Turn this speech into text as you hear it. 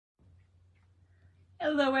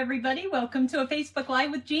Hello everybody, welcome to a Facebook Live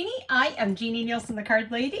with Jeannie. I am Jeannie Nielsen, the Card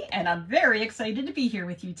Lady, and I'm very excited to be here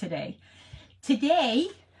with you today. Today,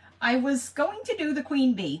 I was going to do the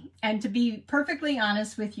Queen Bee, and to be perfectly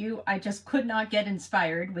honest with you, I just could not get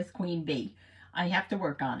inspired with Queen Bee. I have to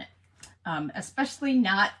work on it, especially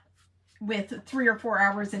not with 3 or 4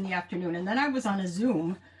 hours in the afternoon, and then I was on a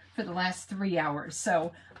Zoom for the last 3 hours,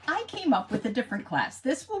 so I came up with a different class.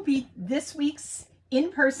 This will be this week's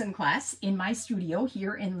in-person class in my studio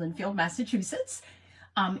here in Lynnfield, Massachusetts.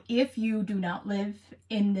 If you do not live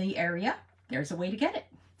in the area, there's a way to get it.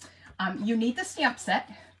 You need the stamp set,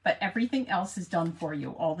 but everything else is done for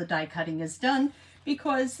you. All the die cutting is done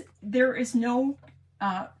because there is no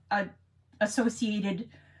associated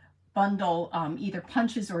bundle, either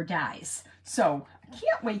punches or dies. So I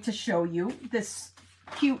can't wait to show you this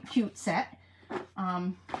cute set.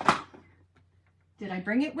 Did I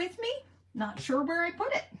bring it with me? Not sure where I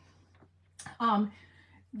put it.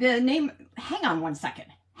 The name, hang on one second.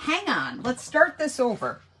 Hang on, let's start this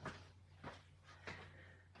over.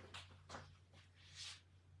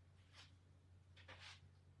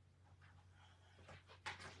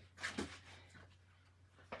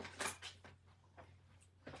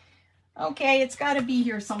 Okay, it's got to be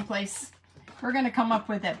here someplace. We're going to come up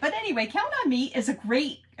with it. But anyway, Count on Me is a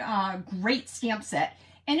great stamp set.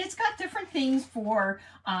 And it's got different things for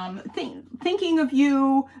thinking of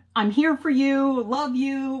you, I'm here for you, love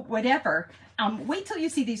you, whatever. Wait till you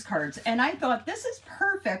see these cards. And I thought this is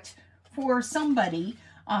perfect for somebody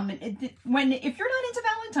if you're not into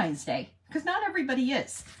Valentine's Day, because not everybody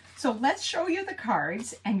is. So let's show you the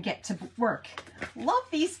cards and get to work. Love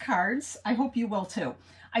these cards. I hope you will too.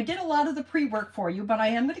 I did a lot of the pre-work for you, but I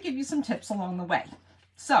am going to give you some tips along the way.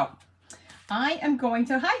 So I am going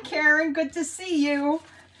to, hi Karen, good to see you.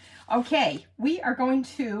 Okay, we are going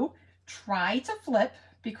to try to flip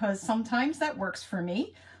because sometimes that works for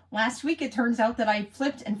me. Last week it turns out that I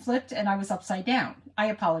flipped and I was upside down. I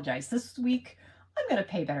apologize. This week I'm going to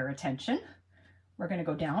pay better attention. We're going to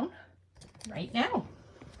go down right now.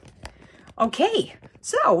 Okay,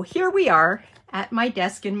 so here we are at my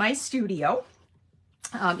desk in my studio.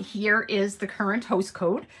 Here is the current host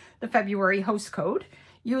code, the February host code.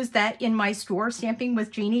 Use that in my store,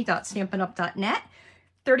 stampingwithjeannie.stampinup.net.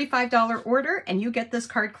 $35 order and you get this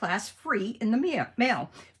card class free in the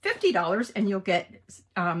mail. $50 and you'll get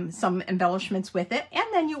some embellishments with it. And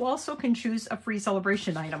then you also can choose a free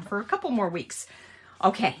celebration item for a couple more weeks.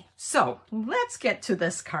 Okay, so let's get to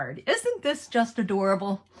this card. Isn't this just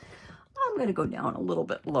adorable? I'm going to go down a little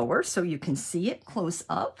bit lower so you can see it close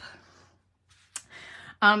up.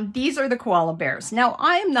 These are the koala bears. Now,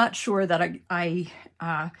 I am not sure that I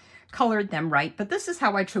colored them right, but this is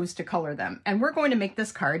how I chose to color them. And we're going to make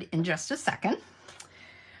this card in just a second.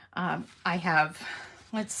 I have,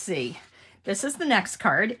 let's see, this is the next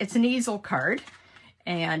card. It's an easel card,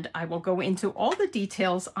 and I will go into all the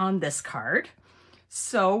details on this card.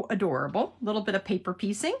 So adorable. A little bit of paper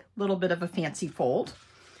piecing, a little bit of a fancy fold.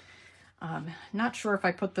 Not sure if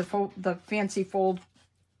I put the fancy fold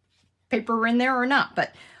paper in there or not,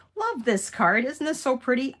 but love this card. Isn't this so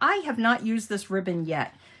pretty? I have not used this ribbon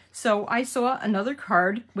yet. So I saw another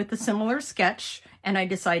card with a similar sketch and I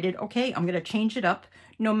decided, okay, I'm going to change it up.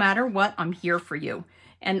 No matter what, I'm here for you.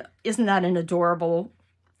 And isn't that an adorable,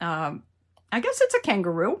 I guess it's a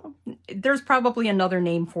kangaroo. There's probably another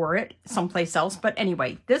name for it someplace else. But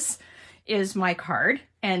anyway, this is my card.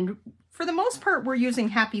 And for the most part, we're using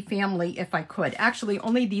Happy Family if I could. Actually,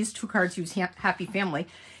 only these two cards use Happy Family.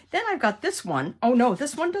 Then I've got this one. Oh no,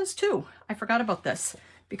 this one does too. I forgot about this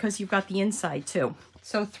because you've got the inside too.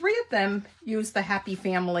 So 3 of them use the Happy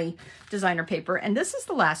Family designer paper, and this is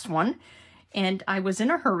the last one. And I was in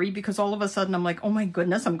a hurry because all of a sudden I'm like, oh my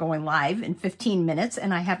goodness, I'm going live in 15 minutes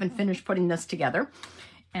and I haven't finished putting this together.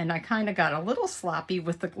 And I kind of got a little sloppy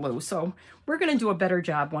with the glue. So we're going to do a better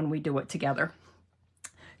job when we do it together.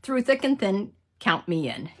 Through thick and thin, count me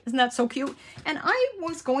in. Isn't that so cute? And I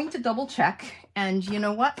was going to double check, and you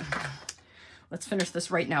know what? Let's finish this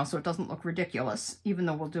right now so it doesn't look ridiculous, even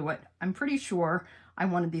though we'll do it. I'm pretty sure I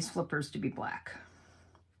wanted these flippers to be black.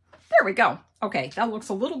 There we go. Okay, that looks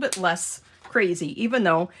a little bit less crazy, even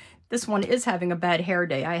though this one is having a bad hair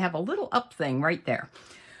day. I have a little up thing right there.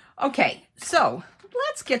 Okay, so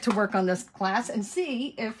let's get to work on this class and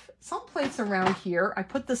see if someplace around here I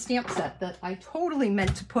put the stamp set that I totally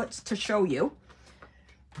meant to put to show you.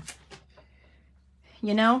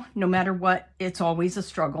 You know, no matter what, it's always a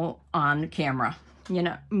struggle on camera. You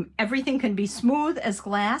know, everything can be smooth as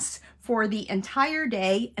glass for the entire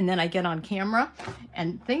day, and then I get on camera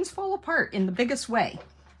and things fall apart in the biggest way.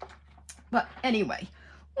 But anyway,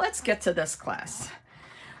 let's get to this class.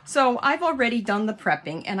 So I've already done the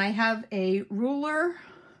prepping, and I have a ruler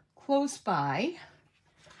close by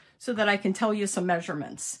so that I can tell you some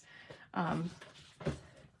measurements.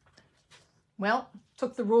 Well,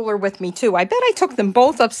 took the ruler with me too. I bet I took them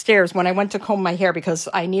both upstairs when I went to comb my hair because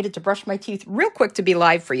I needed to brush my teeth real quick to be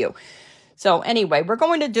live for you. So anyway, we're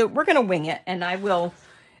going to wing it, and I will,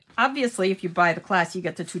 obviously if you buy the class you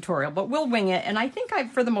get the tutorial, but we'll wing it, and I think I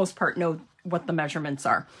for the most part know what the measurements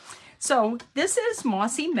are. So this is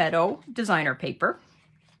Mossy Meadow designer paper,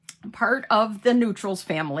 part of the Neutrals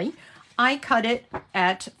family. I cut it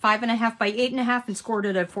at 5.5 by 8.5 and scored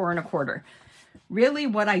it at 4 1/4. Really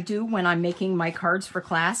what I do when I'm making my cards for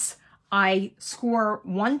class, I score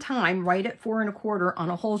one time right at 4 1/4 on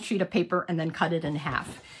a whole sheet of paper and then cut it in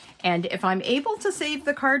half. And if I'm able to save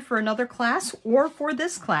the card for another class or for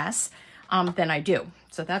this class, then I do.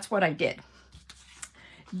 So that's what I did.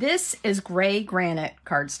 This is gray granite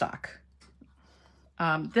cardstock.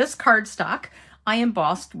 This cardstock I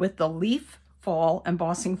embossed with the Leaf Fall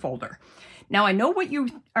embossing folder. Now I know what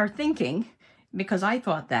you are thinking, because I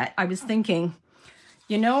thought that. I was thinking,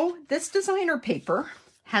 you know, this designer paper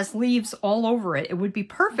has leaves all over it. It would be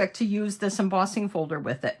perfect to use this embossing folder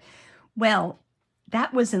with it. Well,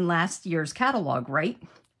 that was in last year's catalog, right?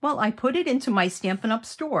 Well, I put it into my Stampin' Up!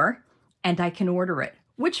 Store and I can order it,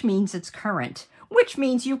 which means it's current, which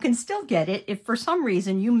means you can still get it if for some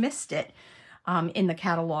reason you missed it in the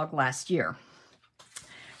catalog last year.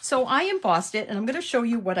 So I embossed it, and I'm going to show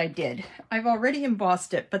you what I did. I've already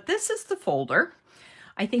embossed it, but this is the folder.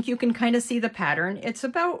 I think you can kind of see the pattern. It's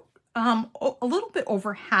about a little bit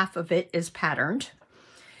over half of it is patterned.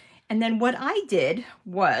 And then what I did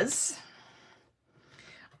was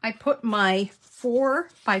I put my 4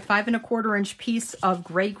 by 5 1/4 inch piece of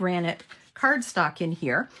gray granite cardstock in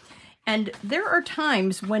here. And there are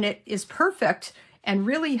times when it is perfect and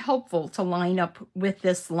really helpful to line up with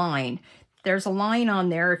this line. There's a line on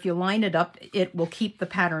there. If you line it up, it will keep the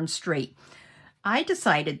pattern straight. I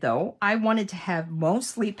decided, though, I wanted to have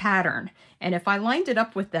mostly pattern. And if I lined it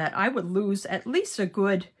up with that, I would lose at least a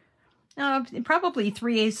good, probably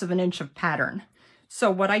 3/8 of an inch of pattern. So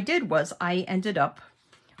what I did was I ended up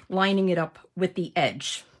lining it up with the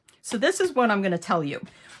edge. So this is what I'm going to tell you.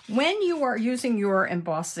 When you are using your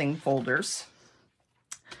embossing folders,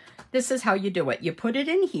 this is how you do it. You put it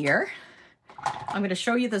in here. I'm going to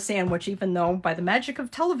show you the sandwich, even though by the magic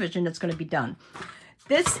of television, it's going to be done.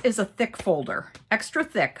 This is a thick folder, extra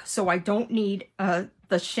thick, so I don't need the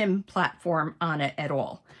shim platform on it at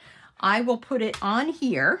all. I will put it on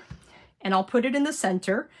here, and I'll put it in the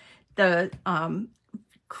center. The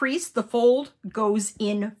crease, the fold goes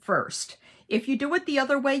in first. If you do it the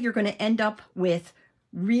other way, you're going to end up with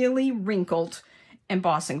really wrinkled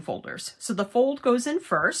embossing folders. So the fold goes in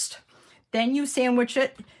first, then you sandwich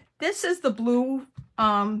it. This is the blue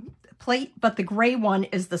plate, but the gray one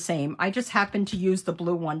is the same. I just happened to use the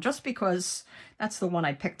blue one just because that's the one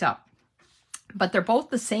I picked up. But they're both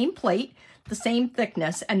the same plate, the same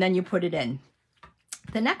thickness, and then you put it in.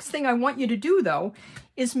 The next thing I want you to do, though,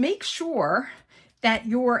 is make sure that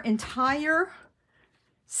your entire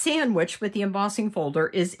sandwich with the embossing folder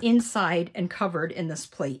is inside and covered in this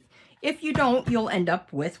plate. If you don't, you'll end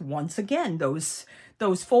up with, once again, those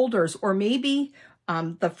folders, or maybe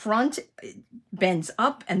the front bends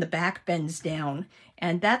up and the back bends down.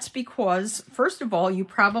 And that's because, first of all, you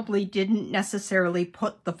probably didn't necessarily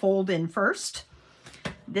put the fold in first.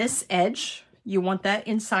 This edge, you want that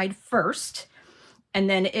inside first, and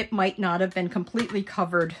then it might not have been completely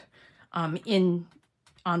covered on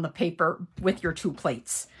the paper with your two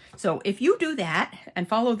plates. So if you do that and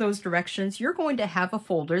follow those directions, you're going to have a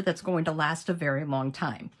folder that's going to last a very long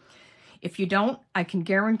time. If you don't, I can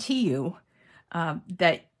guarantee you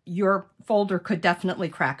that your folder could definitely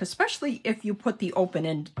crack, especially if you put the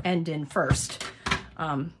open end in first.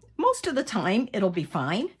 Most of the time it'll be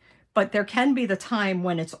fine, but there can be the time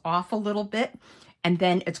when it's off a little bit, and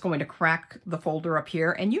then it's going to crack the folder up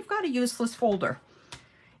here, and you've got a useless folder,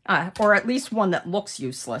 or at least one that looks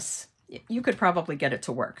useless. You could probably get it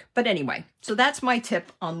to work. But anyway, so that's my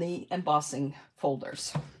tip on the embossing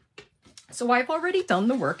folders. So I've already done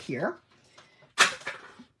the work here.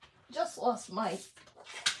 Just lost my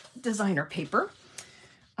designer paper.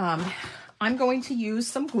 I'm going to use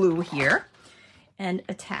some glue here and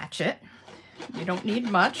attach it. You don't need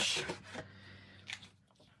much.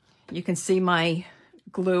 You can see my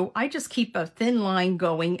glue. I just keep a thin line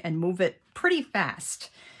going and move it pretty fast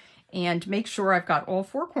and make sure I've got all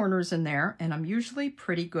four corners in there, and I'm usually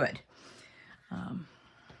pretty good.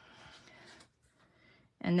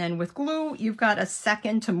 And then with glue, you've got a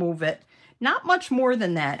second to move it. Not much more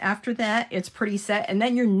than that. After that, it's pretty set, and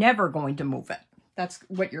then you're never going to move it. That's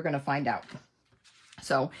what you're going to find out.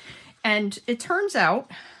 So, and it turns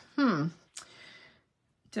out,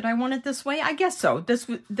 did I want it this way? I guess so.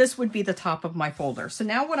 This would be the top of my folder. So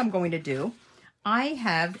now what I'm going to do, I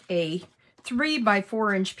have a 3 by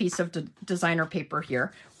 4 inch piece of designer paper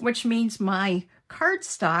here, which means my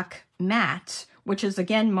cardstock mat, which is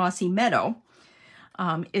again Mossy Meadow,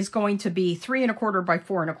 is going to be 3 1/4 by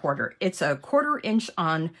 4 1/4. It's a 1/4 inch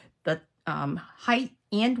on the height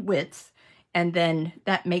and width, and then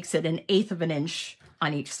that makes it 1/8 of an inch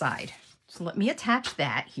on each side. So let me attach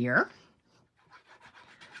that here.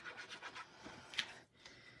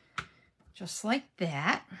 Just like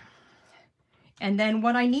that. And then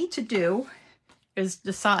what I need to do is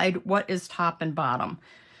decide what is top and bottom.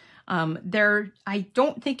 I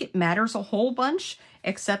don't think it matters a whole bunch,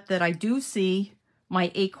 except that I do see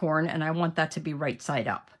my acorn and I want that to be right side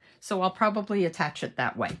up. So I'll probably attach it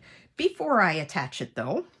that way. Before I attach it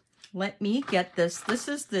though, let me get this. This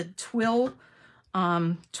is the twill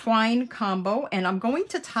twine combo, and I'm going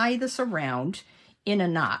to tie this around in a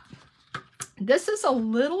knot. This is a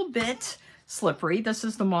little bit slippery. This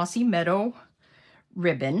is the Mossy Meadow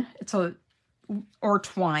ribbon. It's or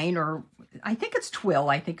twine, or I think it's twill,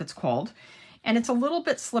 I think it's called. And it's a little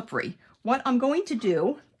bit slippery. What I'm going to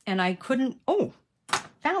do, and I couldn't,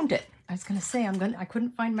 found it. I was gonna say I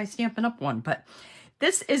couldn't find my Stampin' Up! One, but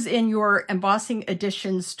this is in your Embossing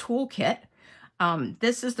Editions toolkit.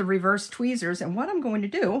 This is the reverse tweezers, and what I'm going to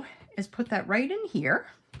do is put that right in here,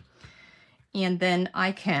 and then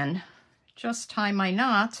I can just tie my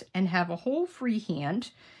knot and have a whole free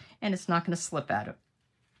hand, and it's not going to slip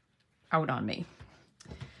out on me.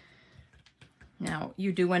 Now,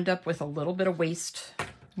 you do end up with a little bit of waste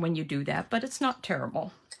when you do that, but it's not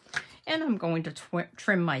terrible. And I'm going to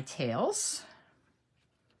trim my tails.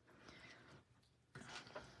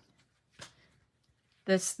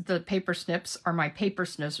 The paper snips are my paper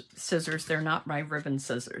scissors. They're not my ribbon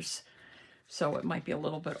scissors. So it might be a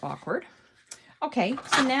little bit awkward. Okay,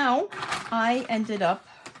 so now I ended up,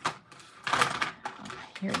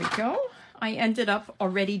 here we go. I ended up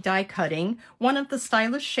already die cutting one of the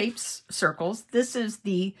Stylish Shapes circles. This is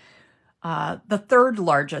the 3rd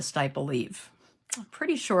largest, I believe. I'm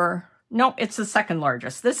pretty sure. No, it's the 2nd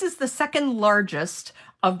largest. This is the 2nd largest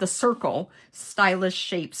of the circle Stylish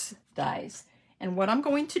Shapes dies. And what I'm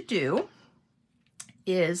going to do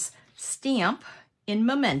is stamp in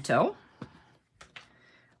Memento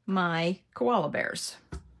my koala bears.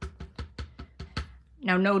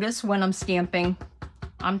 Now notice when I'm stamping,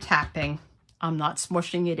 I'm tapping. I'm not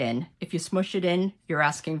smushing it in. If you smush it in, you're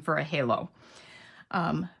asking for a halo.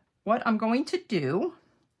 What I'm going to do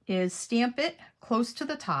is stamp it close to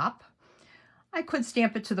the top. I could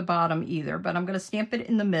stamp it to the bottom either, but I'm going to stamp it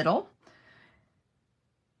in the middle.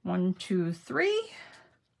 1, 2, 3.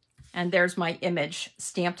 And there's my image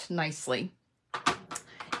stamped nicely.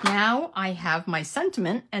 Now I have my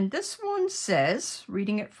sentiment, and this one says,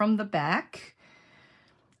 reading it from the back,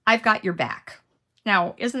 I've got your back.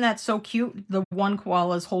 Now, isn't that so cute? The one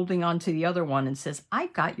koala is holding on to the other one and says,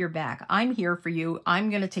 I've got your back. I'm here for you. I'm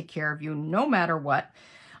going to take care of you no matter what.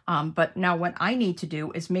 But now what I need to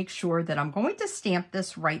do is make sure that I'm going to stamp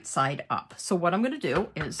this right side up. So what I'm going to do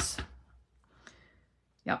is,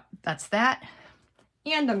 yep, that's that.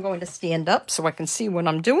 And I'm going to stand up so I can see what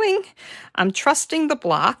I'm doing. I'm trusting the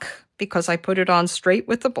block because I put it on straight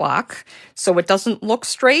with the block. So it doesn't look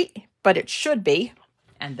straight, but it should be.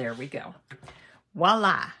 And there we go.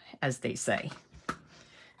 Voila, as they say.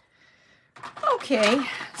 Okay,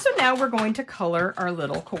 so now we're going to color our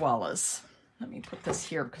little koalas. Let me put this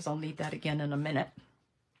here because I'll need that again in a minute.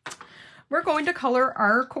 We're going to color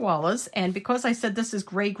our koalas, and because I said this is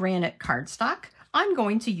gray granite cardstock, I'm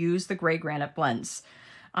going to use the gray granite blends.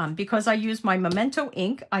 Because I use my Memento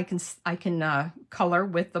ink, I can color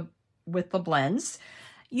with the blends.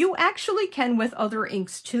 You actually can with other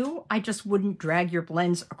inks too. I just wouldn't drag your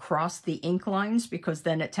blends across the ink lines because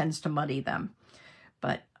then it tends to muddy them.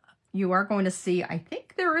 But you are going to see, I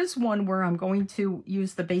think there is one where I'm going to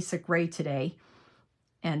use the basic gray today,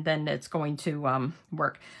 and then it's going to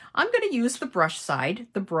work. I'm going to use the brush side,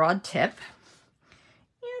 the broad tip,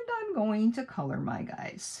 and I'm going to color my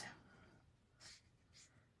guys.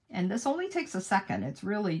 And this only takes a second. It's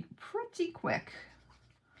really pretty quick.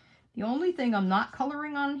 The only thing I'm not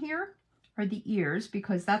coloring on here are the ears,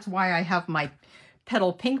 because that's why I have my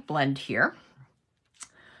Petal Pink blend here.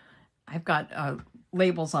 I've got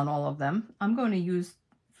labels on all of them. I'm going to use,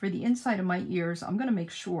 for the inside of my ears, I'm going to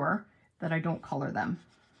make sure that I don't color them.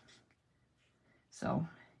 So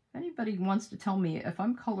if anybody wants to tell me if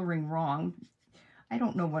I'm coloring wrong, I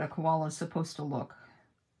don't know what a koala is supposed to look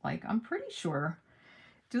like. I'm pretty sure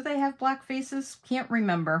Do they have black faces? Can't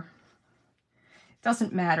remember.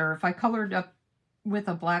 Doesn't matter. If I colored up with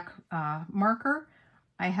a black marker,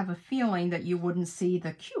 I have a feeling that you wouldn't see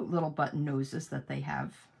the cute little button noses that they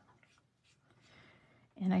have.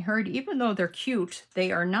 And I heard even though they're cute,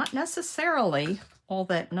 they are not necessarily all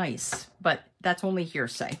that nice, but that's only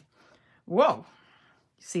hearsay. Whoa,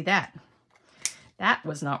 see that? That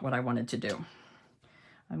was not what I wanted to do.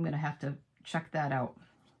 I'm gonna have to check that out.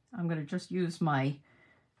 I'm gonna just use my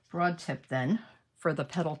broad tip then for the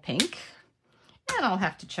petal pink, and I'll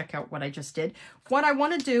have to check out what I just did. What I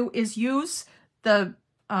wanna do is use the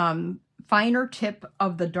finer tip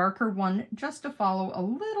of the darker one just to follow a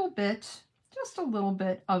little bit, just a little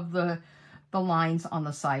bit of the lines on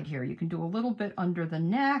the side here. You can do a little bit under the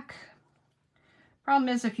neck. Problem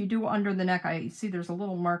is, if you do under the neck, I see there's a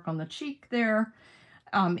little mark on the cheek there.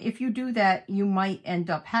 If you do that, you might end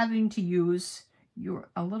up having to use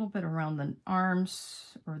a little bit around the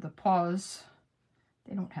arms or the paws.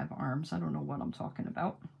 They don't have arms. I don't know what I'm talking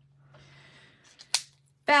about.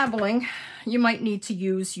 Babbling, you might need to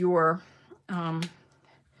use your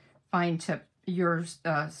fine tip,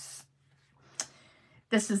 this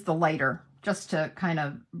is the lighter, just to kind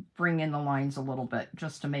of bring in the lines a little bit,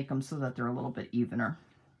 just to make them so that they're a little bit evener.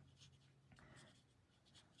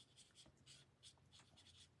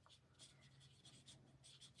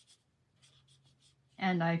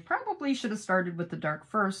 And I probably should have started with the dark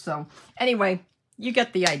first, so anyway, you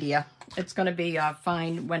get the idea. It's going to be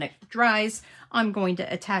fine when it dries. I'm going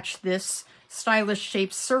to attach this stylish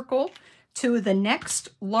shaped circle to the next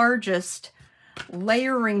largest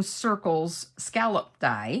layering circles scallop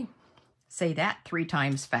die. Say that 3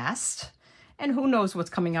 times fast. And who knows what's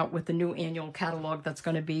coming out with the new annual catalog that's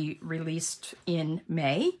going to be released in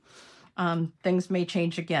May. Things may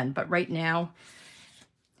change again, but right now,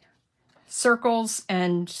 circles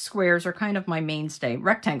and squares are kind of my mainstay.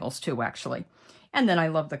 Rectangles too, actually. And then I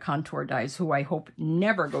love the contour dies, who I hope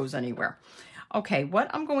never goes anywhere. Okay,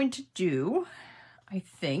 what I'm going to do, I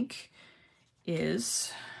think,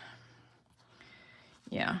 is,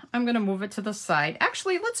 yeah, I'm going to move it to the side.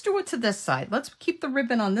 Actually, let's do it to this side. Let's keep the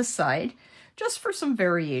ribbon on this side, just for some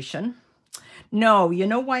variation. No, you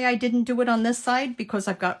know why I didn't do it on this side? Because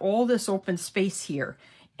I've got all this open space here.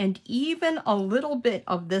 And even a little bit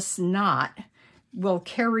of this knot will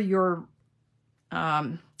carry your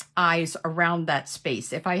eyes around that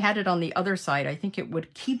space. If I had it on the other side, I think it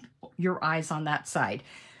would keep your eyes on that side.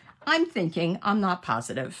 I'm thinking, I'm not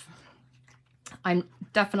positive. I'm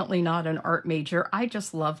definitely not an art major. I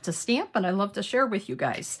just love to stamp and I love to share with you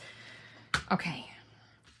guys. Okay,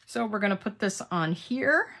 so we're gonna put this on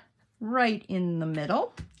here, right in the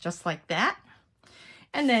middle, just like that.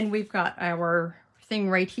 And then we've got our thing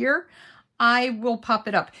right here. I will pop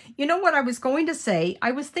it up. You know what I was going to say?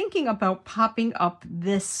 I was thinking about popping up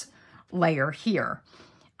this layer here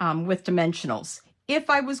with dimensionals. If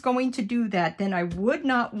I was going to do that, then I would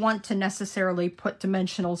not want to necessarily put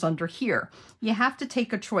dimensionals under here. You have to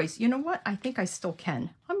take a choice. You know what? I think I still can.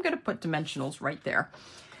 I'm going to put dimensionals right there.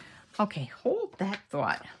 Okay, hold that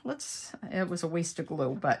thought. It was a waste of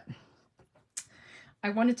glue, but I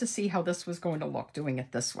wanted to see how this was going to look doing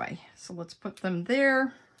it this way. So let's put them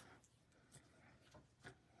there.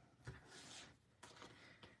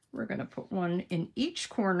 We're going to put one in each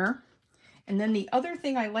corner. And then the other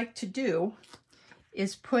thing I like to do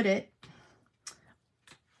is put it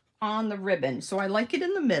on the ribbon. So I like it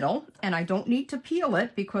in the middle, and I don't need to peel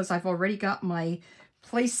it because I've already got my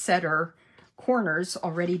place setter corners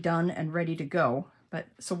already done and ready to go. But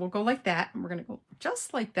so we'll go like that, and we're going to go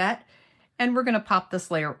just like that, and we're going to pop this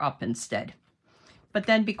layer up instead. But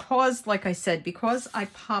then because, like I said, because I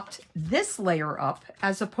popped this layer up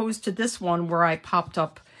as opposed to this one where I popped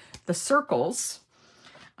up the circles,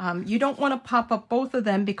 you don't want to pop up both of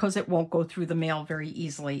them because it won't go through the mail very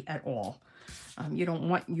easily at all. You don't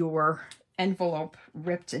want your envelope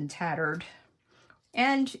ripped and tattered.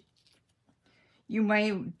 And you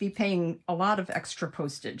may be paying a lot of extra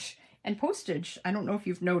postage. And postage, I don't know if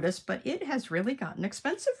you've noticed, but it has really gotten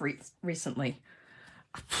expensive recently.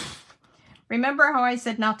 Remember how I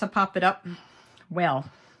said not to pop it up? Well,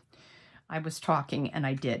 I was talking and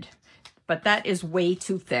I did. But that is way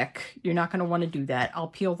too thick. You're not going to want to do that. I'll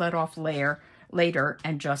peel that off later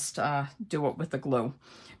and just do it with the glue.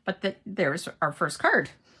 But there's our first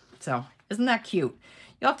card. So isn't that cute?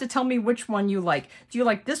 You'll have to tell me which one you like. Do you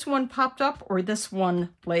like this one popped up or this one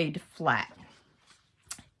laid flat?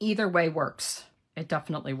 Either way works. It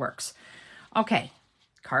definitely works. Okay,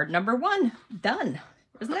 card number 1, done.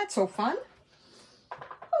 Isn't that so fun?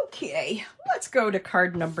 Okay, let's go to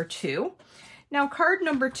card number 2. Now, card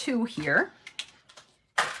number 2 here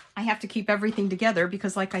I have to keep everything together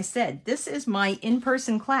because, like I said, this is my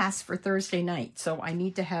in-person class for Thursday night. So I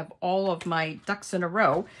need to have all of my ducks in a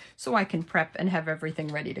row so I can prep and have everything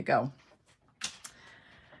ready to go.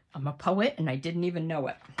 I'm a poet and I didn't even know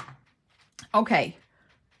it. Okay.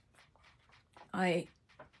 I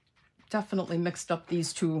definitely mixed up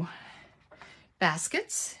these two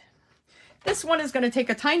baskets. This one is going to take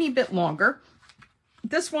a tiny bit longer.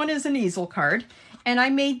 This one is an easel card, and I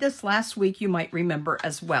made this last week, you might remember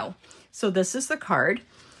as well. So this is the card,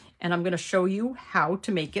 and I'm going to show you how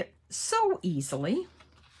to make it so easily.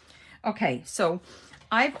 Okay, so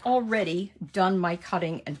I've already done my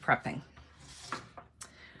cutting and prepping.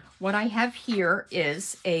 What I have here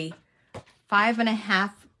is a 4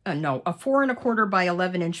 1/4 by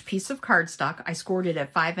 11 inch piece of cardstock. I scored it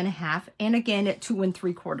at 5 1/2 and again at 2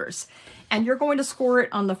 3/4. And you're going to score it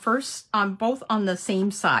on both on the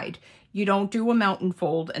same side. You don't do a mountain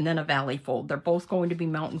fold and then a valley fold. They're both going to be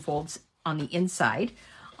mountain folds on the inside.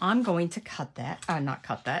 I'm going to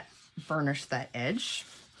burnish that edge.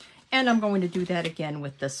 And I'm going to do that again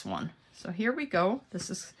with this one. So here we go. This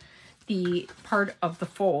is the part of the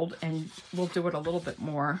fold, and we'll do it a little bit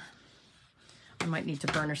more. I might need to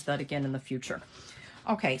burnish that again in the future.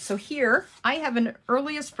 Okay, so here I have an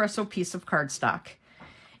early espresso piece of cardstock,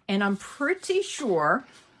 and I'm pretty sure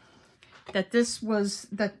that this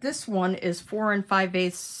one is 4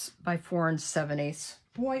 5/8 by 4 7/8.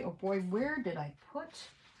 Boy, oh boy, where did I put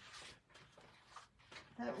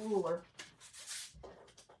that ruler?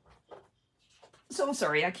 So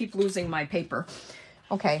sorry, I keep losing my paper.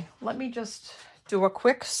 Okay, let me just do a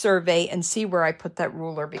quick survey and see where I put that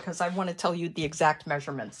ruler, because I want to tell you the exact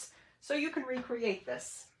measurements so you can recreate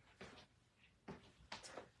this.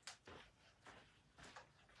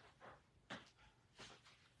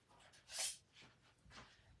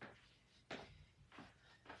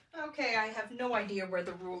 Okay, I have no idea where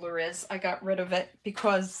the ruler is. I got rid of it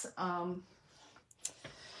because I'll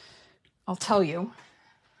tell you.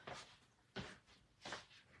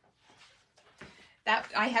 That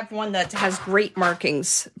I have one that has great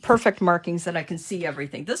markings, perfect markings that I can see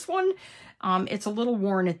everything. This one, it's a little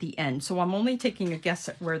worn at the end, so I'm only taking a guess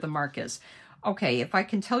at where the mark is. Okay, if I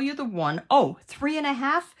can tell you the one, 3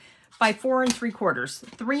 1/2 by 4 3/4.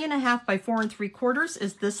 3 1/2 by 4 3/4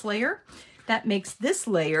 is this layer. That makes this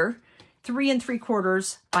layer 3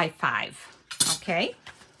 3/4 by 5. Okay,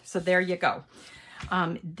 so there you go.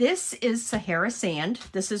 This is Sahara Sand.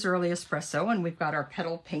 This is Early Espresso, and we've got our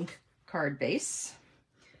petal pink card base.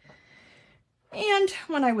 And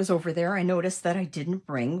when I was over there, I noticed that I didn't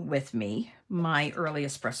bring with me my Early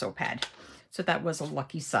Espresso pad. So that was a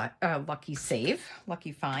lucky save,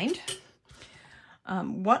 lucky find.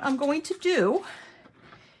 What I'm going to do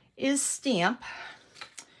is stamp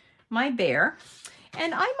my bear,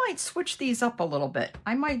 and I might switch these up a little bit.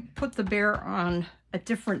 I might put the bear on a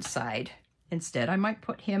different side instead. I might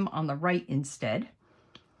put him on the right instead,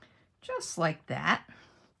 just like that.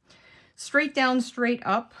 Straight down, straight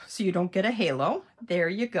up, so you don't get a halo. There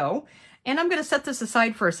you go. And I'm going to set this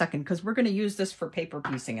aside for a second because we're going to use this for paper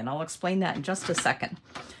piecing, and I'll explain that in just a second.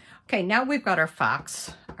 Okay, now we've got our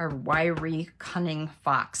fox, our wiry, cunning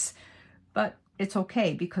fox. But it's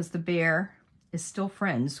okay because the bear is still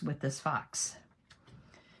friends with this fox.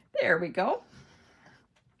 There we go.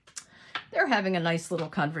 They're having a nice little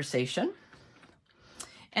conversation.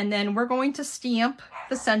 And then we're going to stamp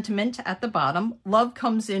the sentiment at the bottom. Love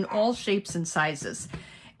comes in all shapes and sizes.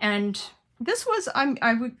 And this was,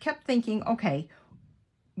 I kept thinking, okay,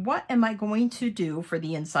 what am I going to do for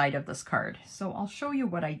the inside of this card? So I'll show you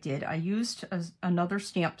what I did. I used another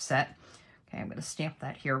stamp set. Okay, I'm going to stamp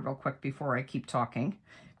that here real quick before I keep talking,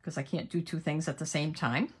 because I can't do two things at the same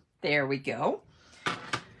time. There we go.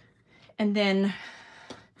 And then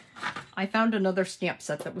I found another stamp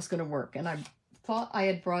set that was going to work, and I thought I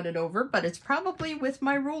had brought it over, but it's probably with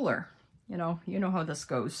my ruler. You know how this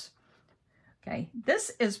goes. Okay,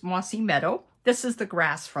 this is Mossy Meadow. This is the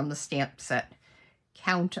grass from the stamp set.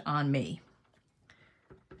 Count on me.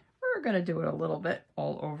 We're going to do it a little bit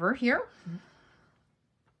all over here.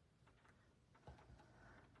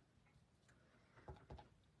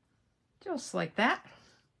 Just like that.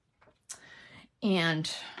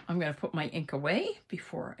 And I'm going to put my ink away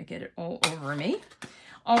before I get it all over me.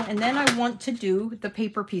 Oh, and then I want to do the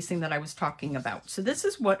paper piecing that I was talking about. So this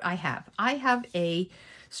is what I have. I have a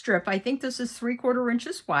strip. I think this is 3/4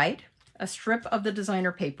 inches wide. A strip of the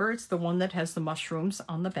designer paper. It's the one that has the mushrooms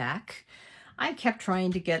on the back. I kept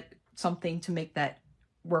trying to get something to make that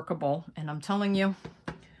workable, and I'm telling you,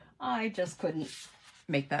 I just couldn't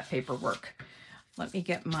make that paper work. Let me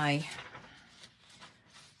get my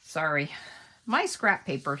scrap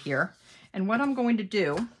paper here. And what I'm going to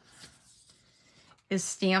do is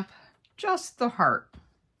stamp just the heart.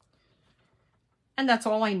 And that's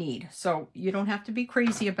all I need. So you don't have to be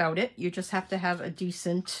crazy about it. You just have to have a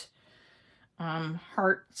decent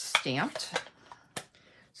heart stamped.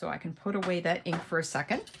 So I can put away that ink for a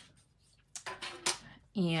second.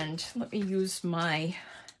 And let me use my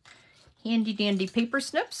handy dandy paper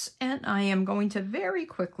snips, and I am going to very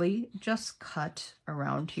quickly just cut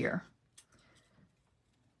around here.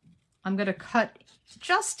 I'm going to cut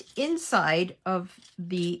just inside of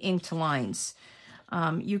the inked lines.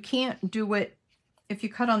 You can't do it, if you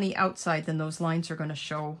cut on the outside, then those lines are going to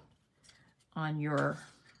show on your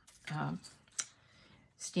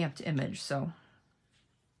stamped image. So,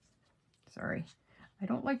 sorry. I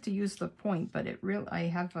don't like to use the point, but I'm going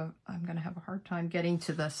to have a hard time getting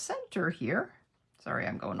to the center here. Sorry,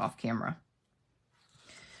 I'm going off camera.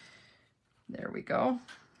 There we go.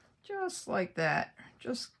 Just like that.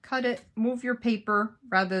 Just cut it, move your paper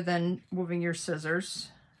rather than moving your scissors.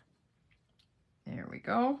 There we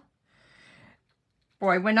go.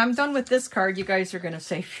 Boy, when I'm done with this card, you guys are going to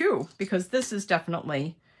say, phew, because this is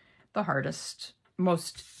definitely the hardest,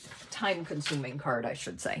 most time-consuming card, I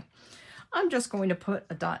should say. I'm just going to put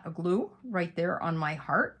a dot of glue right there on my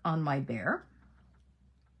heart, on my bear.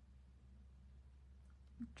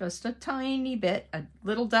 Just a tiny bit, a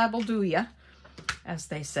little dab'll do ya, as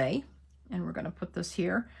they say. And we're going to put this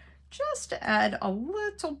here just to add a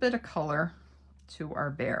little bit of color to our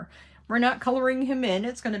bear. We're not coloring him in.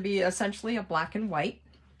 It's going to be essentially a black and white.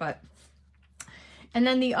 And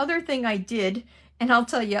then the other thing I did, and I'll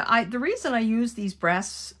tell you, the reason I use these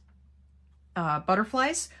brass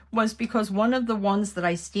butterflies was because one of the ones that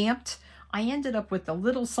I stamped, I ended up with a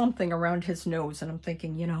little something around his nose, and I'm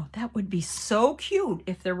thinking, you know, that would be so cute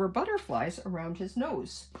if there were butterflies around his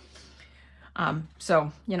nose.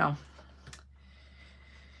 So, you know,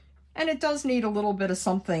 and it does need a little bit of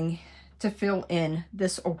something to fill in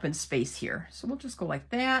this open space here. So we'll just go like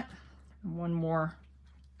that, and one more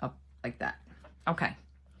up like that. Okay.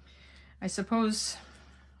 I suppose,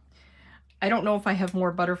 I don't know if I have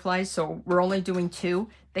more butterflies, so we're only doing 2.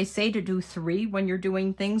 They say to do 3 when you're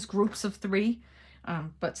doing things, groups of 3.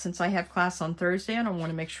 But since I have class on Thursday, I don't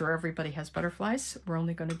want to make sure everybody has butterflies. We're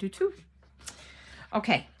only going to do 2.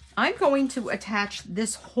 Okay, I'm going to attach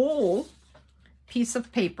this whole piece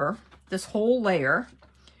of paper, this whole layer,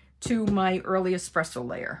 to my early espresso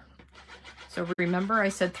layer. So remember, I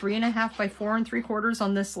said 3.5 by 4 3/4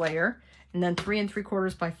 on this layer, and then 3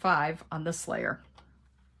 3/4 by 5 on this layer.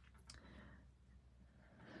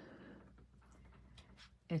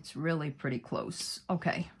 It's really pretty close.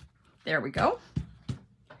 Okay, there we go.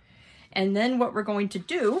 And then what we're going to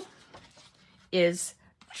do is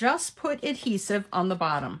just put adhesive on the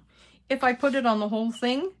bottom. If I put it on the whole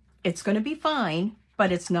thing, it's going to be fine,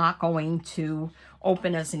 but it's not going to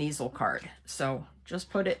open as an easel card. So just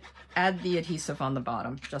add the adhesive on the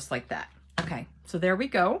bottom, just like that. Okay, so there we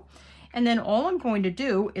go. And then all I'm going to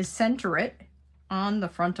do is center it on the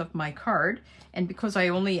front of my card. And because I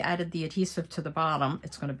only added the adhesive to the bottom,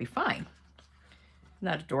 it's going to be fine. Isn't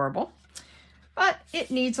that adorable? But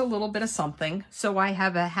it needs a little bit of something. So I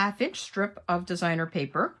have a 1/2 inch strip of designer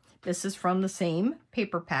paper. This is from the same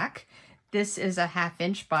paper pack. This is a 1/2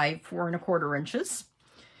 inch by 4 1/4 inches.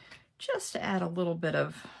 Just to add a little bit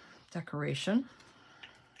of decoration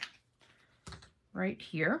right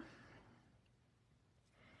here.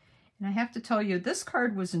 And I have to tell you, this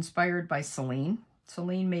card was inspired by Celine.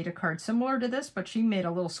 Celine made a card similar to this, but she made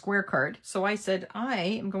a little square card. So I said, I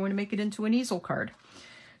am going to make it into an easel card.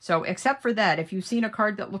 So except for that, if you've seen a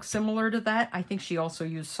card that looks similar to that, I think she also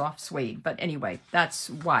used soft suede. But anyway, that's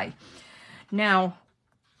why. Now,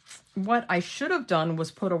 what I should have done was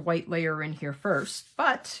put a white layer in here first.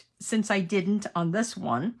 But since I didn't on this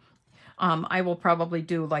one, I will probably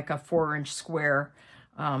do like a 4-inch square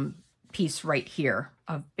piece right here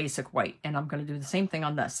of basic white. And I'm going to do the same thing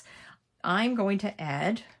on this. I'm going to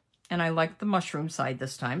add, and I like the mushroom side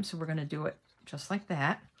this time, so we're going to do it just like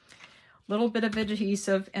that. Little bit of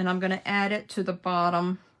adhesive, and I'm going to add it to the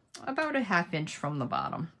bottom, about a 1/2 inch from the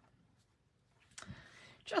bottom.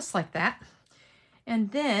 Just like that.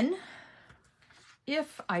 And then,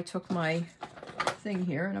 if I took my thing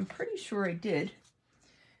here, and I'm pretty sure I did,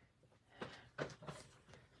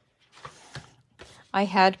 I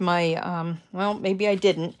had my, well, maybe I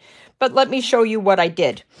didn't, but let me show you what I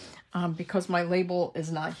did. Because my label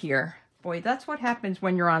is not here. Boy, that's what happens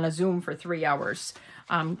when you're on a Zoom for 3 hours.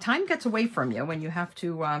 Time gets away from you when you have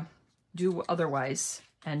to do otherwise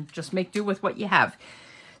and just make do with what you have.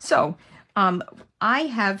 So I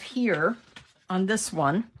have here on this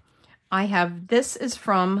one, this is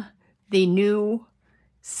from the new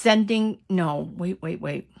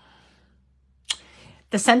wait.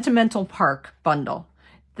 the Sentimental Park bundle.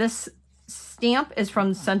 This stamp is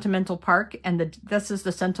from Sentimental Park, and this is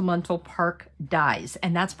the Sentimental Park dies,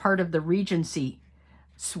 and that's part of the Regency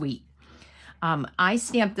suite. I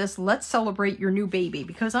stamped this, let's celebrate your new baby,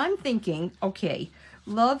 because I'm thinking, okay,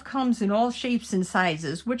 love comes in all shapes and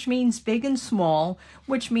sizes, which means big and small,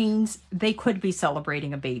 which means they could be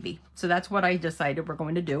celebrating a baby. So that's what I decided we're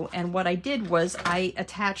going to do. And what I did was I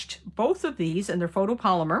attached both of these, and they're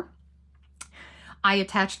photopolymer. I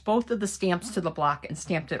attached both of the stamps to the block and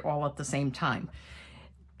stamped it all at the same time.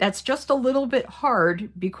 That's just a little bit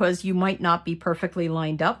hard because you might not be perfectly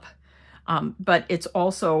lined up. But it's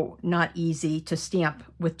also not easy to stamp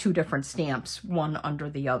with two different stamps, one under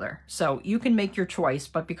the other. So you can make your choice,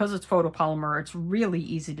 but because it's photopolymer, it's really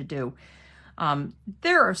easy to do.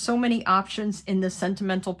 There are so many options in the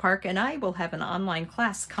Sentimental Park, and I will have an online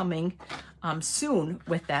class coming soon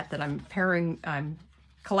with that I'm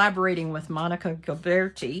collaborating with Monica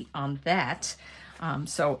Gilberti on that.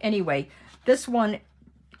 So anyway, this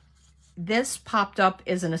popped up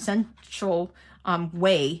as an essential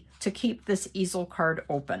way to keep this easel card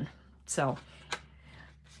open. So,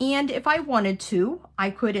 and if I wanted to,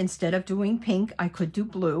 I could, instead of doing pink, I could do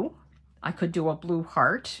blue. I could do a blue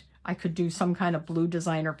heart. I could do some kind of blue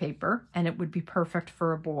designer paper, and it would be perfect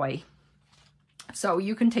for a boy. So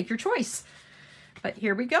you can take your choice. But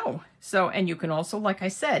here we go. So, and you can also, like I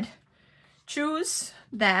said, choose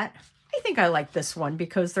that. I think I like this one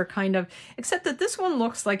because they're kind of, except that this one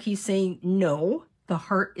looks like he's saying, no, the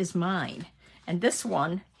heart is mine. And this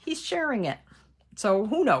one, he's sharing it. So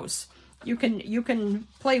who knows? You can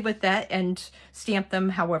play with that and stamp them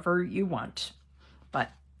however you want.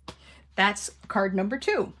 But that's card number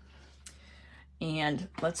 2. And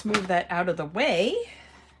let's move that out of the way.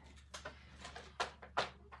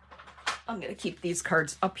 I'm going to keep these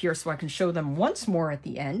cards up here so I can show them once more at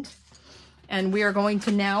the end. And we are going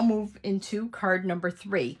to now move into card number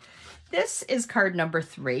 3. This is card number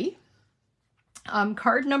 3.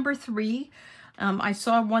 Card number 3, I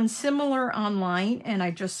saw one similar online and I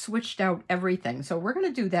just switched out everything. So we're going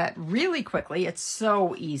to do that really quickly. It's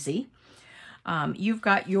so easy. You've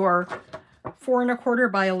got your 4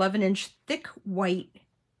 1/4 by 11 inch thick white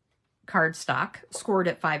cardstock scored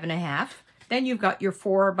at 5.5. Then you've got your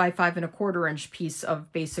 4 by 5 1/4 inch piece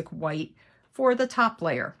of basic white for the top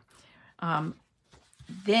layer.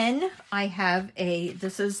 Then I have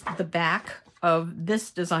this is the back of this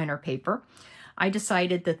designer paper. I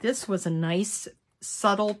decided that this was a nice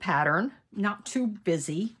subtle pattern, not too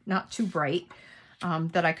busy, not too bright,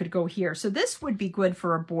 that I could go here. So this would be good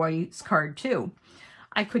for a boy's card too.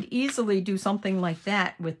 I could easily do something like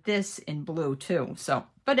that with this in blue too. So,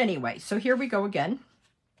 but anyway, so here we go again.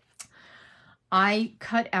 I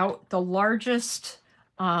cut out the largest,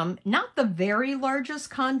 not the very largest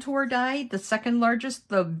contour die, the second largest,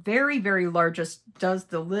 the very, very largest does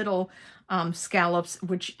the little scallops,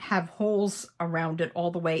 which have holes around it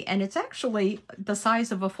all the way. And it's actually the size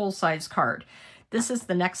of a full-size card. This is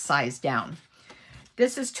the next size down.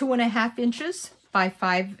 This is 2.5 inches by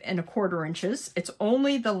 5 1/4 inches. It's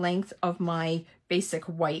only the length of my basic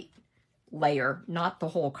white layer, not the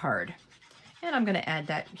whole card. And I'm going to add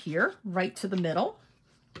that here, right to the middle.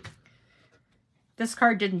 This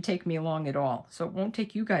card didn't take me long at all, so it won't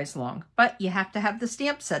take you guys long. But you have to have the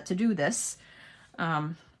stamp set to do this,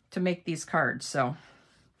 to make these cards. So,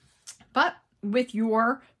 but with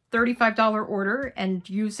your $35 order and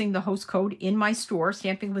using the host code in my store,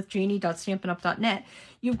 stampingwithjanie.stampinup.net,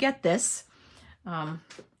 you get this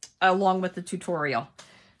along with the tutorial.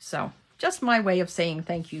 So just my way of saying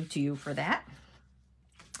thank you to you for that.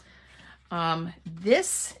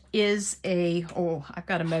 This is I've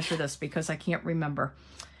got to measure this because I can't remember.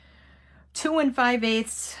 2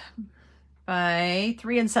 5/8 by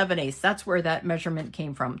 3 7/8. That's where that measurement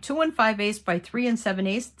came from. 2 5/8 by 3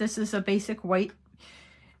 7/8. This is a basic white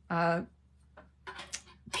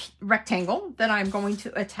rectangle that I'm going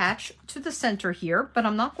to attach to the center here, but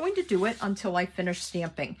I'm not going to do it until I finish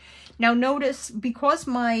stamping. Now notice, because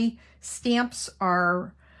my stamps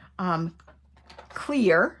are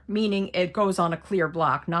clear, meaning it goes on a clear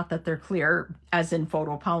block, not that they're clear as in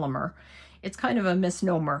photopolymer. It's kind of a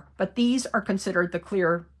misnomer, but these are considered the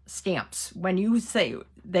clear stamps. When you say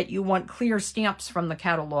that you want clear stamps from the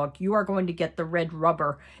catalog, you are going to get the red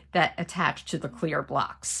rubber that attach to the clear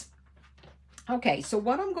blocks. Okay, so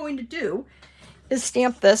what I'm going to do is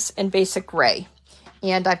stamp this in basic gray.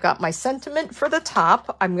 And I've got my sentiment for the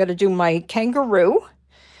top. I'm going to do my kangaroo.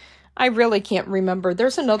 I really can't remember.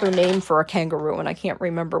 There's another name for a kangaroo, and I can't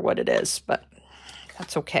remember what it is, but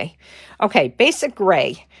that's okay. Okay, basic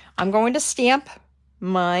gray. I'm going to stamp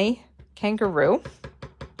my kangaroo.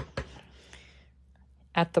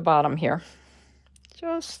 at the bottom here.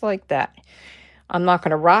 Just like that. I'm not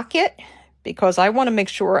going to rock it because I want to make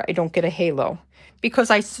sure I don't get a halo. Because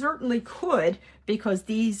I certainly could, because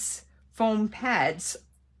these foam pads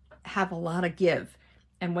have a lot of give.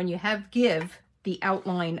 And when you have give, the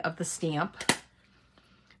outline of the stamp,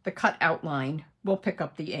 the cut outline, will pick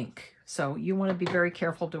up the ink. So you want to be very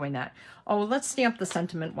careful doing that. Oh, let's stamp the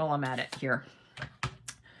sentiment while I'm at it here.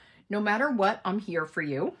 No matter what, I'm here for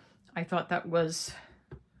you. I thought that was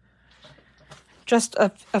just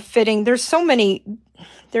a fitting. There's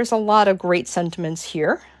a lot of great sentiments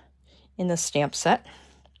here in the stamp set.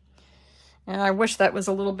 And I wish that was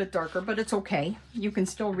a little bit darker, but it's okay. You can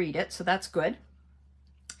still read it, so that's good.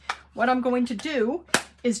 What I'm going to do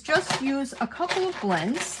is just use a couple of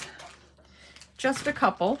blends, just a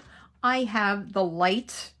couple. I have the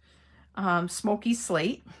light Smoky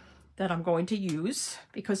Slate that I'm going to use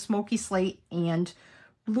because Smoky Slate and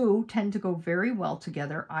blue tend to go very well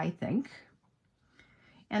together, I think.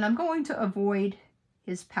 And I'm going to avoid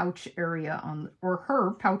his pouch area or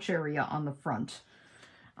her pouch area on the front.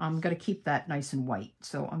 I'm going to keep that nice and white.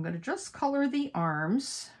 So I'm going to just color the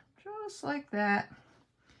arms just like that.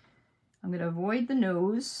 I'm going to avoid the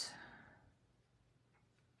nose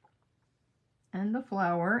and the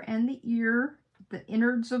flower and the ear, the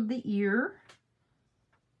innards of the ear.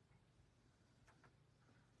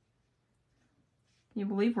 Can you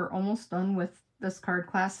believe we're almost done with this card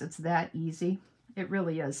class? It's that easy. It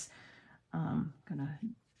really is. I'm going to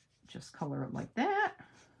just color it like that.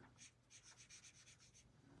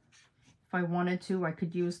 If I wanted to, I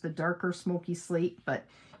could use the darker Smoky Slate, but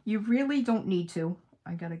you really don't need to.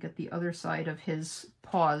 I got to get the other side of his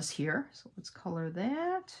paws here. So let's color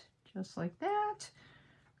that just like that.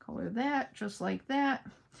 Color that just like that.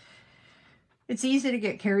 It's easy to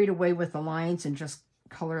get carried away with the lines and just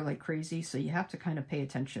color like crazy, so you have to kind of pay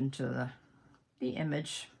attention to the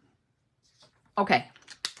image. Okay,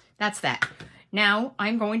 that's that. Now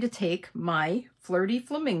I'm going to take my Flirty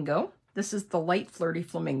Flamingo. This is the light Flirty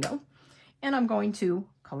Flamingo. And I'm going to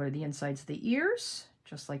color the insides of the ears,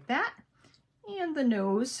 just like that. And the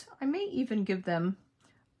nose, I may even give them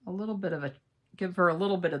a little bit of give her a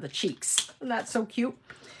little bit of the cheeks. Isn't that so cute?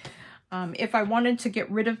 If I wanted to get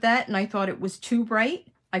rid of that and I thought it was too bright,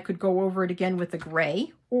 I could go over it again with a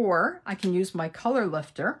gray, or I can use my color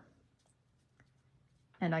lifter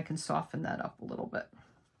and I can soften that up a little bit.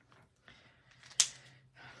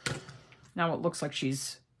 Now it looks like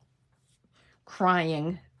she's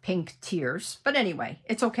crying pink tears, but anyway,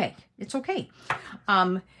 it's okay. It's okay.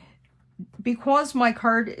 Because my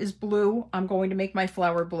card is blue, I'm going to make my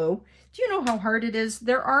flower blue. Do you know how hard it is?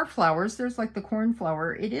 There are flowers. There's like the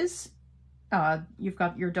cornflower. It is, you've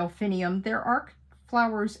got your delphinium. There are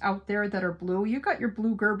flowers out there that are blue. You've got your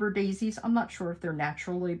blue Gerber daisies. I'm not sure if they're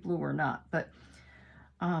naturally blue or not, but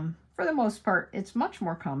for the most part, it's much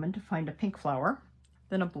more common to find a pink flower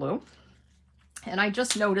than a blue. And I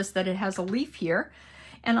just noticed that it has a leaf here.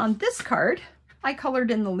 And on this card, I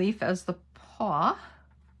colored in the leaf as the paw.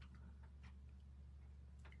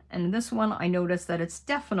 And in this one, I noticed that it's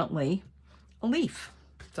definitely a leaf.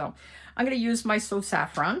 So I'm going to use my So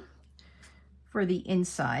Saffron for the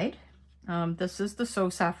inside. This is the So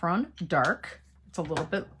Saffron Dark. It's a little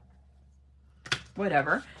bit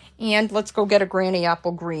whatever. And let's go get a Granny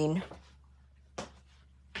Apple Green.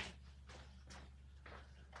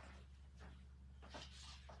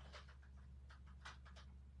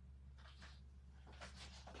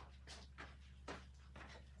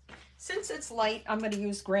 Since it's light, I'm going to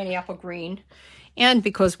use Granny Apple Green. And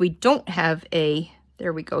because we don't have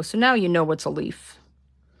there we go. So now you know what's a leaf.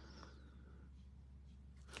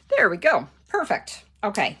 There we go. Perfect.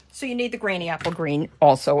 Okay, so you need the Granny Apple Green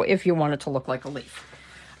also if you want it to look like a leaf.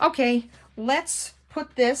 Okay, let's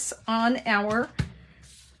put this on our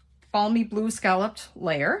Balmy Blue scalloped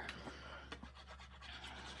layer.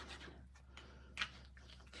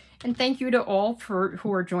 And thank you to all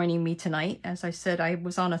who are joining me tonight. As I said, I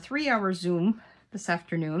was on a 3-hour Zoom this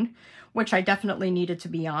afternoon, which I definitely needed to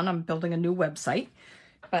be on. I'm building a new website.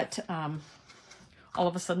 But all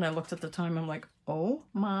of a sudden I looked at the time, I'm like, oh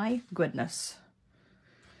my goodness.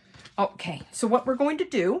 Okay, so what we're going to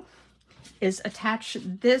do is attach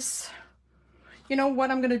this. You know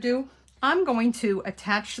what I'm going to do? I'm going to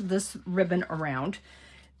attach this ribbon around.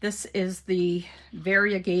 This is the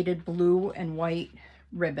variegated blue and white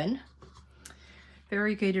ribbon.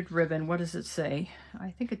 Variegated ribbon, what does it say?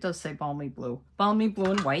 I think it does say Balmy Blue. Balmy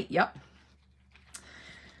Blue and white, yep.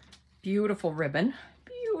 Beautiful ribbon,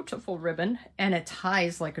 beautiful ribbon. And it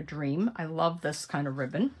ties like a dream. I love this kind of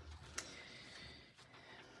ribbon.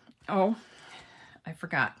 Oh, I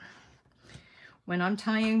forgot. When I'm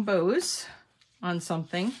tying bows, on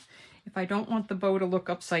something, if I don't want the bow to look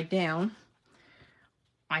upside down,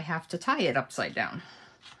 I have to tie it upside down.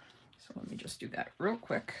 So let me just do that real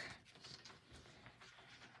quick.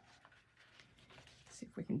 See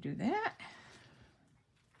if we can do that.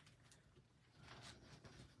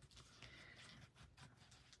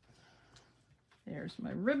 There's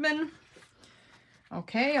my ribbon.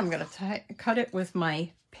 Okay, I'm going to cut it with my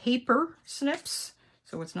paper snips.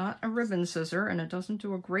 So it's not a ribbon scissor, and it doesn't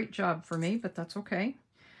do a great job for me, but that's okay.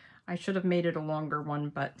 I should have made it a longer one,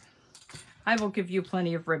 but I will give you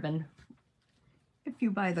plenty of ribbon if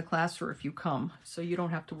you buy the class or if you come, so you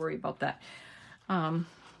don't have to worry about that. We're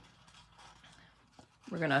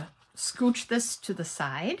going to scooch this to the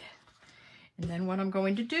side, and then what I'm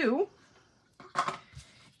going to do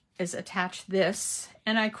is attach this,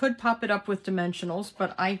 and I could pop it up with dimensionals,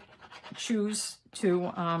 but I choose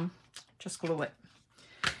to just glue it.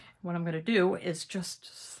 What I'm going to do is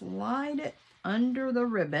just slide it under the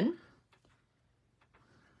ribbon,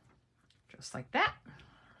 just like that.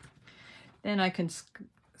 Then I can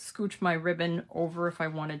scooch my ribbon over if I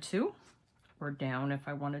wanted to, or down if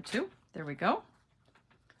I wanted to. There we go.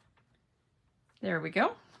 There we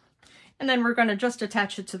go. And then we're going to just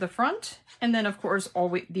attach it to the front. And then, of course,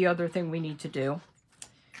 the other thing we need to do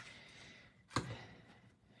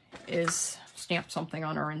is stamp something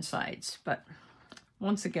on our insides. But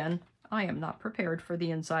once again, I am not prepared for the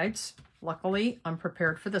insides. Luckily, I'm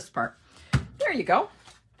prepared for this part. There you go.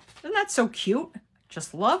 Isn't that so cute?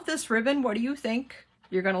 Just love this ribbon. What do you think?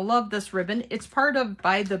 You're going to love this ribbon. It's part of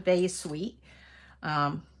By the Bay Suite.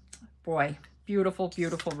 Boy, beautiful,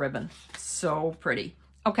 beautiful ribbon. So pretty.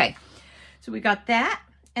 Okay, so we got that.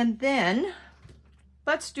 And then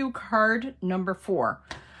let's do card number 4.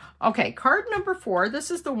 Okay, card number 4.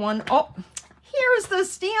 This is the one. Oh, here's the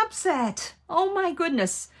stamp set. Oh my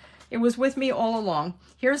goodness. It was with me all along.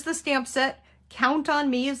 Here's the stamp set. Count on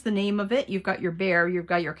Me is the name of it. You've got your bear, you've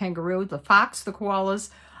got your kangaroo, the fox, the koalas,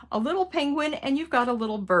 a little penguin, and you've got a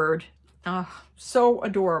little bird. So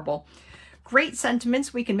adorable. Great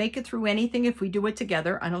sentiments. We can make it through anything if we do it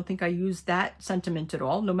together. I don't think I used that sentiment at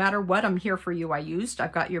all. No matter what, I'm here for you.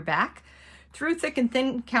 I've got your back. Through thick and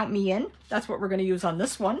thin, count me in. That's what we're going to use on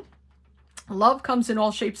this one. Love comes in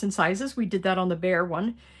all shapes and sizes. We did that on the bear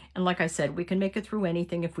one. And like I said, we can make it through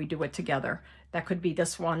anything if we do it together. That could be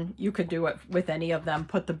this one. You could do it with any of them.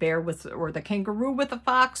 Put the bear with, or the kangaroo with the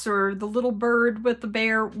fox, or the little bird with the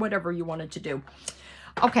bear, whatever you wanted to do.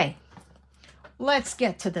 Okay, let's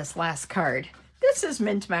get to this last card. This is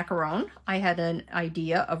Mint Macaron. I had an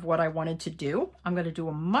idea of what I wanted to do. I'm going to do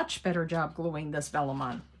a much better job gluing this vellum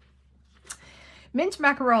on. Mint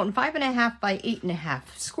Macaron, 5.5 by 8.5,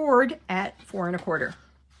 scored at 4 1/4.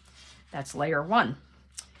 That's layer 1.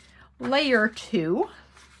 Layer 2,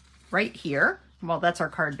 right here. Well, that's our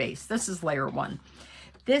card base. This is layer 1.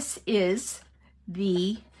 This is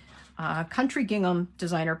the Country Gingham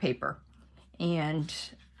designer paper. And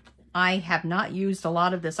I have not used a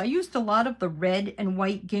lot of this. I used a lot of the red and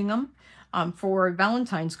white gingham for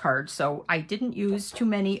Valentine's cards. So I didn't use too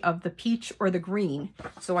many of the peach or the green.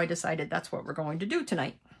 So I decided that's what we're going to do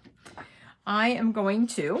tonight. I am going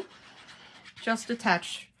to just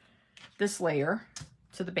attach this layer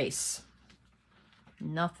to the base.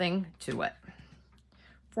 Nothing to it.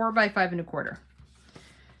 4 by 5 1/4.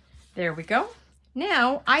 There we go.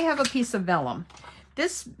 Now I have a piece of vellum.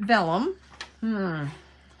 This vellum, I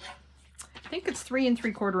think it's 3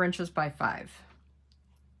 3/4 inches by 5.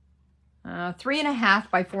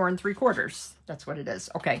 3.5 by 4 3/4. That's what it is.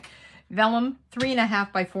 Okay. Vellum,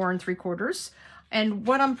 3.5 by 4 3/4. And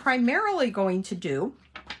what I'm primarily going to do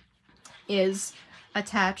is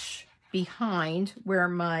attach behind where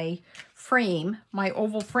my frame, my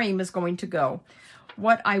oval frame is going to go.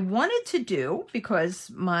 What I wanted to do, because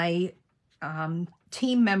my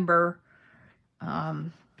team member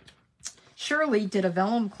Shirley did a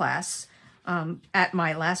vellum class at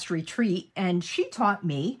my last retreat, and she taught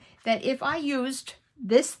me that if I used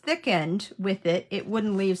this thick end with it, it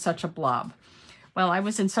wouldn't leave such a blob. Well, I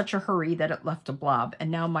was in such a hurry that it left a blob,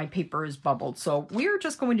 and now my paper is bubbled. So we're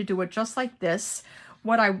just going to do it just like this.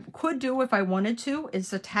 What I could do if I wanted to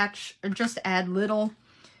is attach, just add little,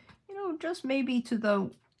 you know, just maybe to the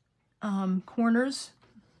corners,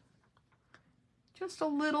 just a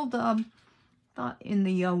little dot in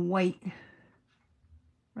the white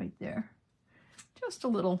right there, just a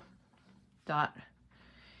little dot.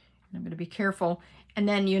 And I'm going to be careful. And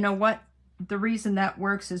then you know what? The reason that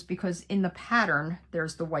works is because in the pattern,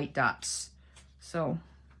 there's the white dots. So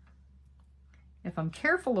if I'm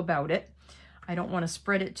careful about it, I don't want to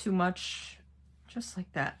spread it too much, just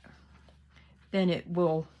like that. Then it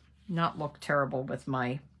will not look terrible with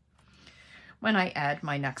my when I add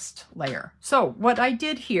my next layer. So what I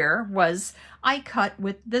did here was I cut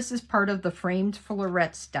with, this is part of the Framed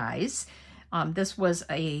Florets dies. This was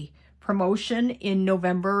a promotion in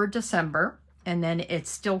November or December, and then it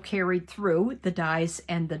still carried through the dies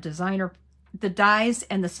and the designer, the dies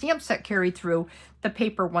and the stamp set carried through. The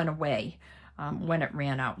paper went away when it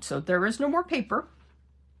ran out. So there is no more paper,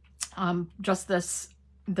 just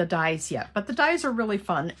the dies yet. But the dies are really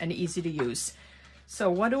fun and easy to use. So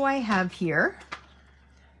what do I have here?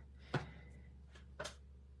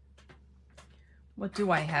 What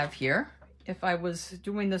do I have here? If I was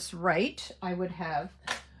doing this right, I would have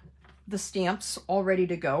the stamps all ready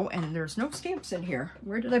to go, and there's no stamps in here.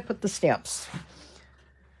 Where did I put the stamps?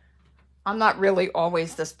 I'm not really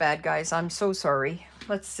always this bad, guys. I'm so sorry.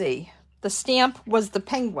 Let's see. The stamp was the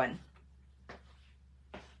penguin.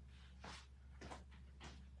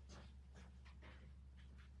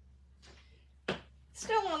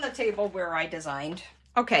 Still on the table where I designed.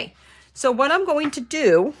 Okay, so what I'm going to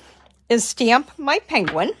do is stamp my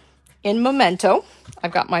penguin in Memento.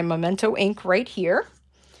 I've got my Memento ink right here.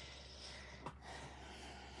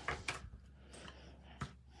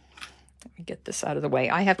 Let me get this out of the way.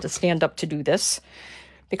 I have to stand up to do this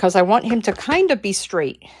because I want him to kind of be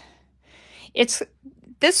straight. It's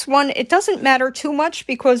this one, it doesn't matter too much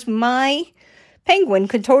because my penguin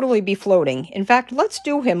could totally be floating. In fact, let's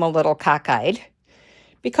do him a little cockeyed,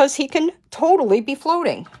 because he can totally be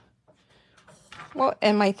floating. What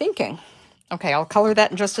am I thinking? Okay, I'll color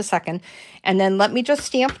that in just a second. And then let me just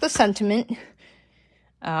stamp the sentiment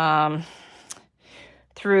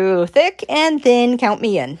through thick and thin, count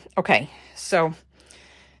me in. Okay, so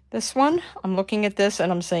this one, I'm looking at this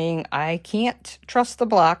and I'm saying I can't trust the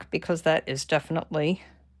block because that is definitely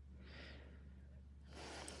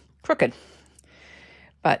crooked.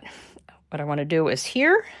 But what I want to do is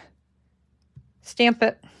here, stamp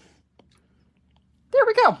it. There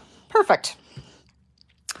we go. Perfect.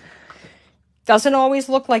 Doesn't always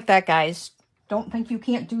look like that, guys. Don't think you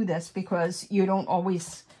can't do this because you don't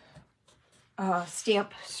always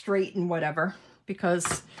stamp straight and whatever.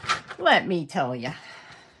 Because let me tell you,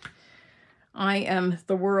 I am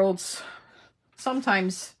the world's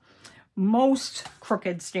sometimes most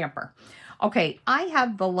crooked stamper. Okay, I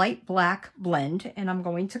have the light black blend and I'm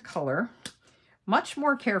going to color much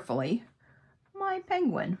more carefully my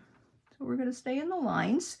penguin. So we're going to stay in the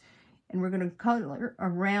lines and we're going to color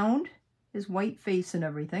around his white face and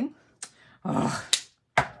everything. Oh,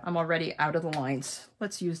 I'm already out of the lines.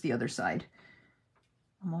 Let's use the other side.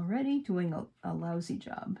 I'm already doing a lousy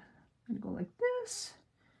job. I'm going to go like this.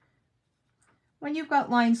 When you've got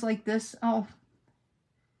lines like this, oh,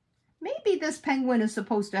 maybe this penguin is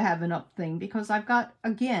supposed to have an up thing because I've got,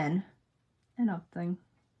 again, an up thing.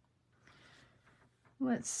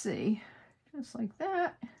 Let's see. Just like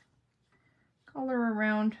that. Color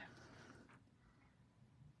around.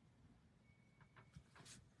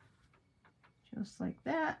 Just like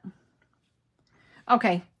that.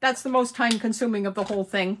 Okay, that's the most time consuming of the whole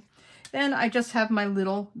thing. Then I just have my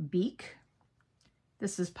little beak.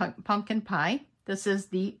 This is pumpkin pie. This is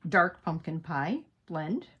the dark pumpkin pie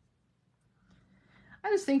blend. I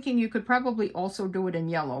was thinking you could probably also do it in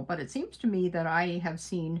yellow, but it seems to me that I have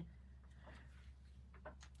seen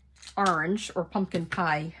orange or pumpkin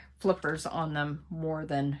pie flippers on them more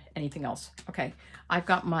than anything else. Okay, I've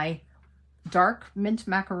got my dark mint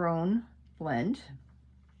macaron blend.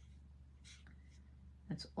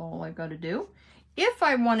 That's all I've got to do. If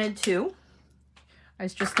I wanted to, I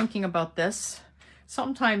was just thinking about this,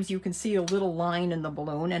 sometimes you can see a little line in the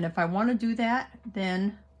balloon, and if I want to do that,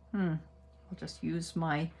 then I'll just use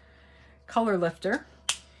my color lifter,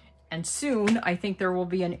 and soon I think there will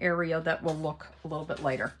be an area that will look a little bit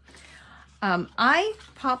lighter. I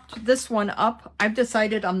popped this one up. I've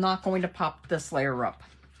decided I'm not going to pop this layer up.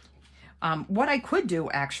 What I could do,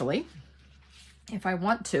 actually, if I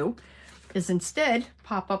want to, is instead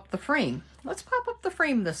pop up the frame. Let's pop up the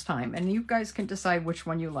frame this time, and you guys can decide which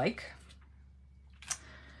one you like.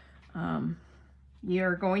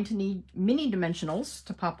 You're going to need mini dimensionals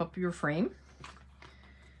to pop up your frame.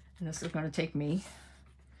 And this is going to take me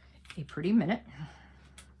a pretty minute.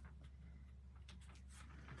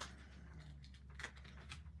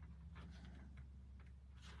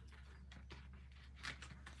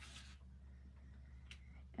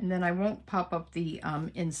 And then I won't pop up the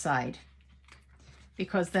inside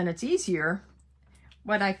because then it's easier.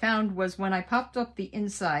 What I found was when I popped up the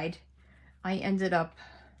inside, it ended up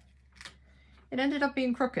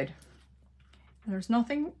being crooked. And there's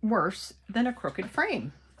nothing worse than a crooked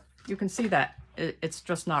frame. You can see that it's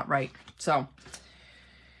just not right. So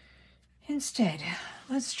instead,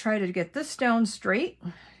 let's try to get this down straight.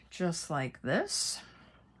 just like this.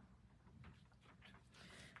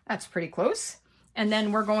 That's pretty close. And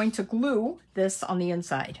then we're going to glue this on the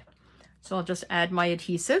inside. So I'll just add my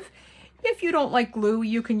adhesive. If you don't like glue,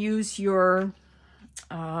 you can use your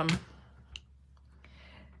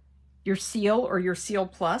Seal or your Seal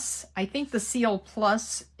Plus. I think the Seal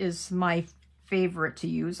Plus is my favorite to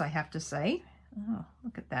use, I have to say. Oh,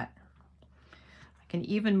 look at that. I can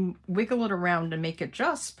even wiggle it around and make it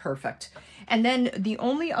just perfect. And then the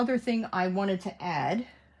only other thing I wanted to add,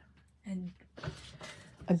 and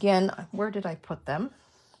again, where did I put them?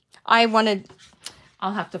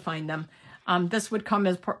 I'll have to find them. This would come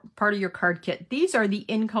as part of your card kit. These are the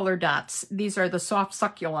In Color dots. These are the soft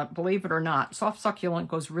succulent, believe it or not. Soft succulent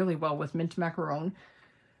goes really well with mint macaron.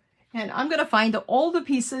 And I'm going to find all the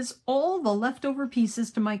pieces, all the leftover pieces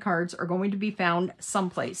to my cards are going to be found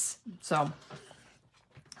someplace. So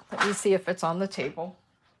let me see if it's on the table.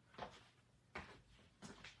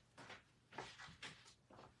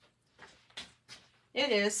 It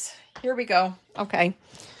is. Here we go. Okay.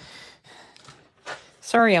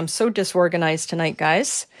 Sorry, I'm so disorganized tonight,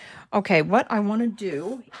 guys. Okay, what I want to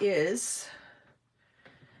do is,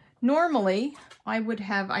 normally I would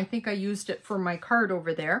have, I think I used it for my card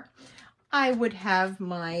over there. I would have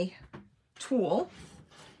my tool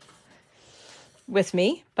with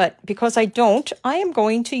me, but because I don't, I am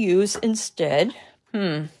going to use instead,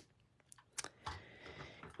 well,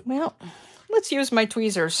 let's use my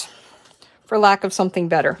tweezers for lack of something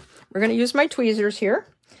better. We're going to use my tweezers here.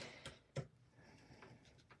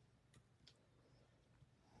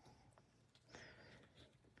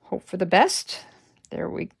 Hope for the best. There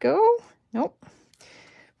we go. Nope.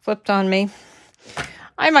 Flipped on me.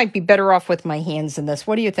 I might be better off with my hands in this.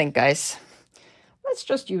 What do you think, guys? Let's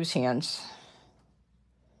just use hands.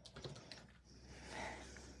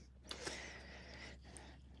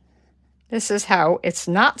 This is how it's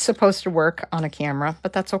not supposed to work on a camera,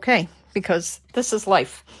 but that's okay because this is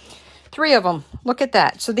life. 3 of them. Look at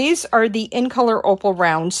that. So these are the In Color Opal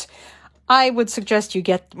rounds. I would suggest you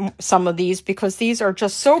get some of these because these are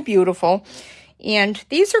just so beautiful. And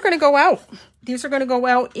these are going to go out. These are going to go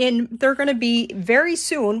out they're going to be very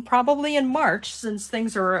soon, probably in March, since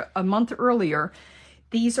things are a month earlier.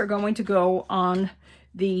 These are going to go on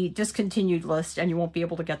the discontinued list and you won't be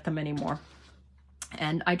able to get them anymore.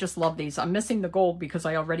 And I just love these. I'm missing the gold because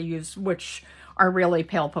I already used, which are really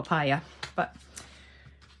pale papaya. But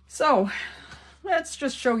so let's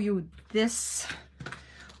just show you this.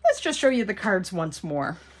 Let's just show you the cards once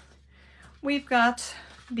more. We've got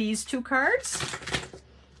these 2 cards.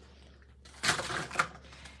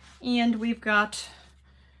 And we've got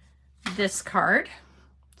this card.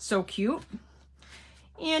 So cute.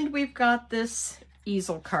 And we've got this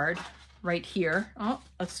easel card right here. Oh,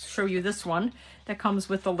 let's show you this one that comes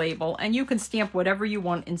with the label. And you can stamp whatever you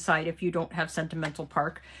want inside if you don't have Sentimental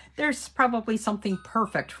Park. There's probably something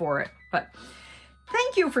perfect for it. But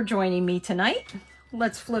thank you for joining me tonight.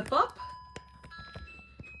 Let's flip up.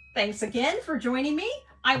 Thanks again for joining me.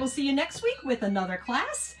 I will see you next week with another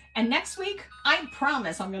class. And next week, I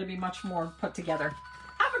promise I'm going to be much more put together.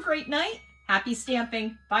 Have a great night. Happy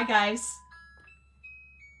stamping. Bye, guys.